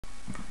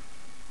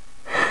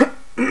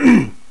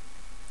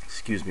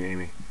Excuse me,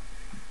 Amy.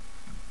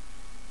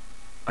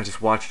 I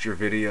just watched your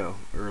video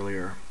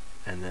earlier,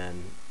 and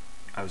then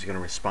I was going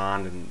to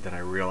respond, and then I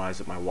realized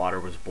that my water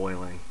was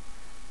boiling,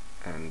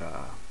 and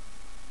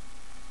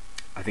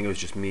I think it was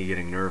just me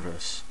getting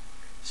nervous.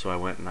 So I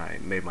went and I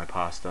made my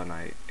pasta, and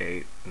I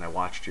ate, and I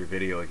watched your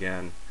video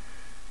again,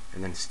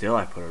 and then still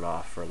I put it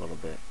off for a little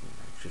bit.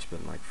 I've just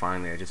been like,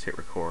 finally, I just hit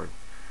record,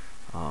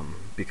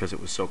 because it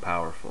was so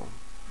powerful.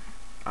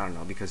 I don't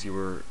know, because it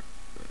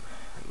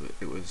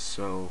was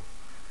so,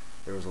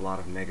 there was a lot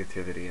of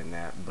negativity in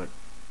that, but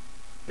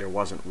there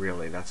wasn't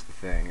really. That's the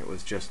thing. It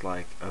was just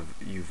like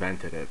you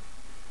vented it,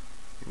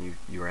 and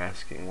you were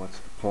asking, what's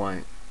the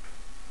point?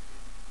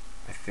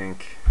 I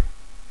think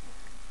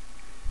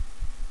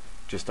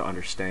just to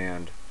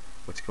understand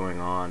what's going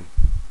on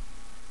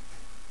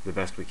the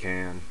best we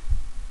can,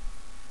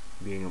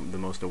 being the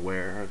most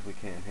aware as we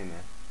can. Hey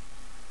man,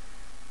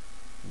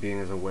 being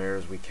as aware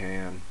as we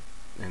can,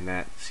 and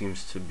that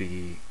seems to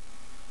be,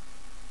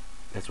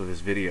 that's what this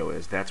video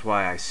is. That's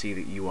why I see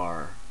that you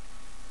are,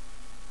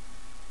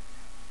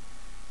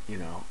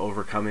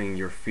 overcoming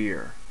your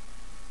fear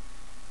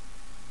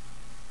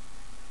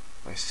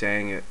by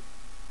saying it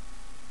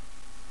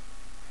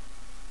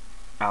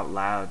out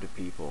loud to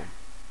people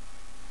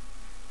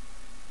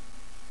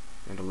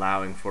and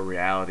allowing for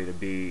reality to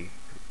be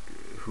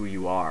who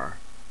you are.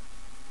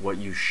 What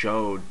you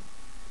showed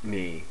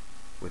me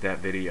with that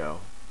video,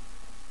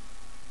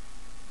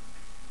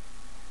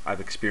 I've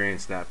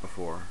experienced that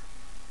before.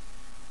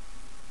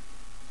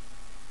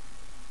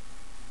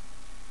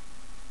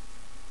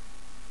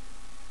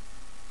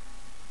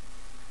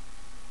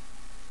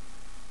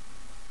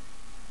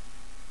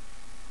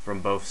 From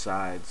both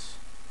sides.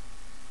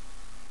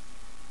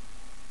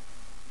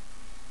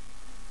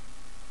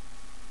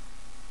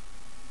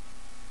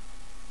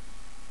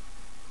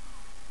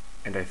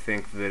 And I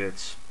think that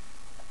it's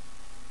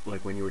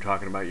like when you were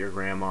talking about your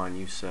grandma and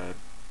you said,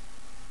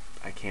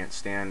 I can't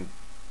stand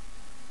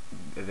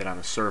that I'm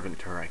a servant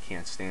to her, I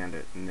can't stand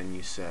it. And then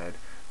you said,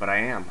 but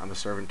I'm a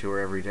servant to her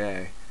every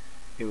day.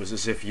 It was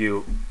as if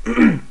you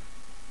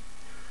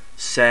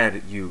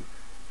said, you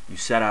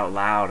said out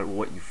loud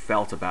what you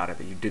felt about it,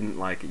 that you didn't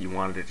like it, you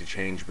wanted it to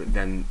change, but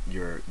then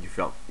you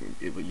felt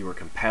you were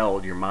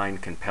compelled, your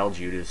mind compelled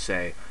you to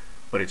say,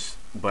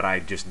 but I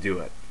just do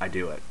it. I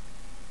do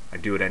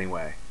it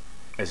anyway,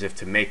 as if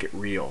to make it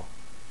real.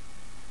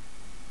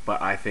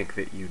 But I think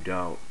that you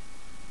don't.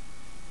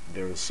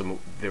 There was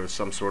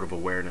some sort of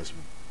awareness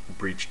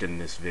breached in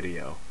this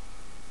video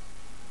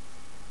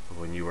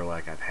when you were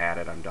like, I've had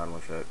it, I'm done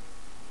with it.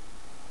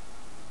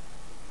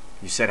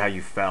 You said how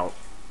you felt.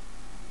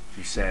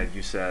 You said,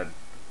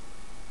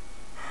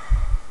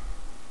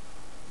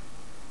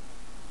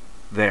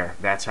 there,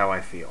 that's how I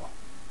feel.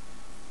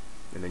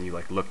 And then you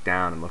like looked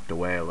down and looked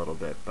away a little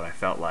bit, but I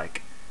felt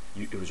like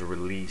it was a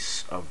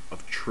release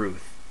of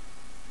truth.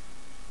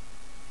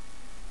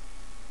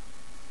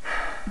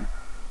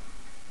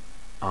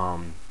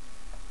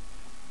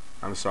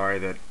 I'm sorry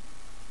that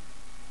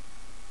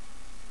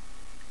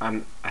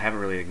I haven't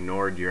really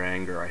ignored your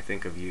anger. I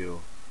think of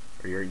you,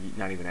 or your,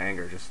 not even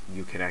anger, just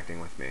you connecting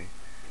with me,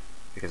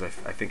 because I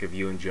think of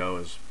you and Joe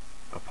as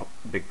a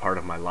big part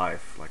of my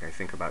life. Like, I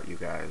think about you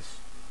guys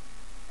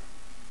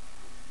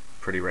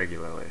pretty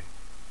regularly.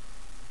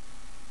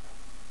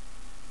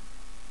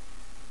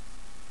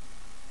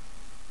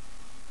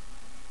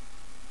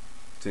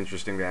 It's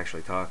interesting to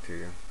actually talk to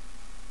you.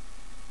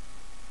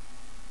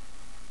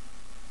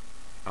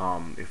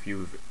 If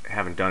you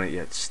haven't done it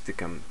yet,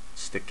 Stickam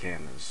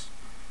is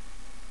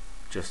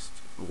just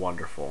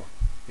wonderful,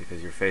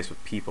 because you're faced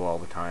with people all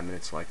the time, and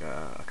it's like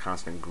a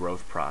constant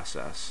growth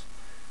process,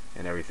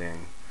 and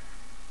everything,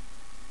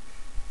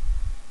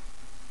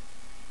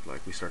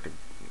 like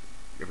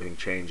everything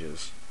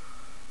changes.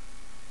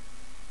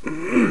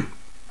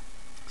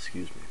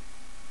 Excuse me.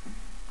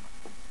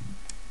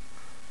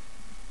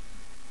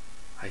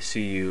 I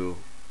see you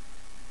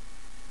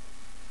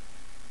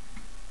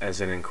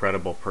as an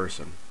incredible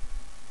person.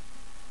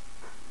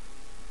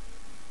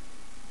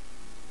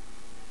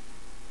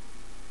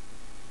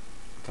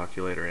 Talk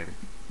to you later, Amy.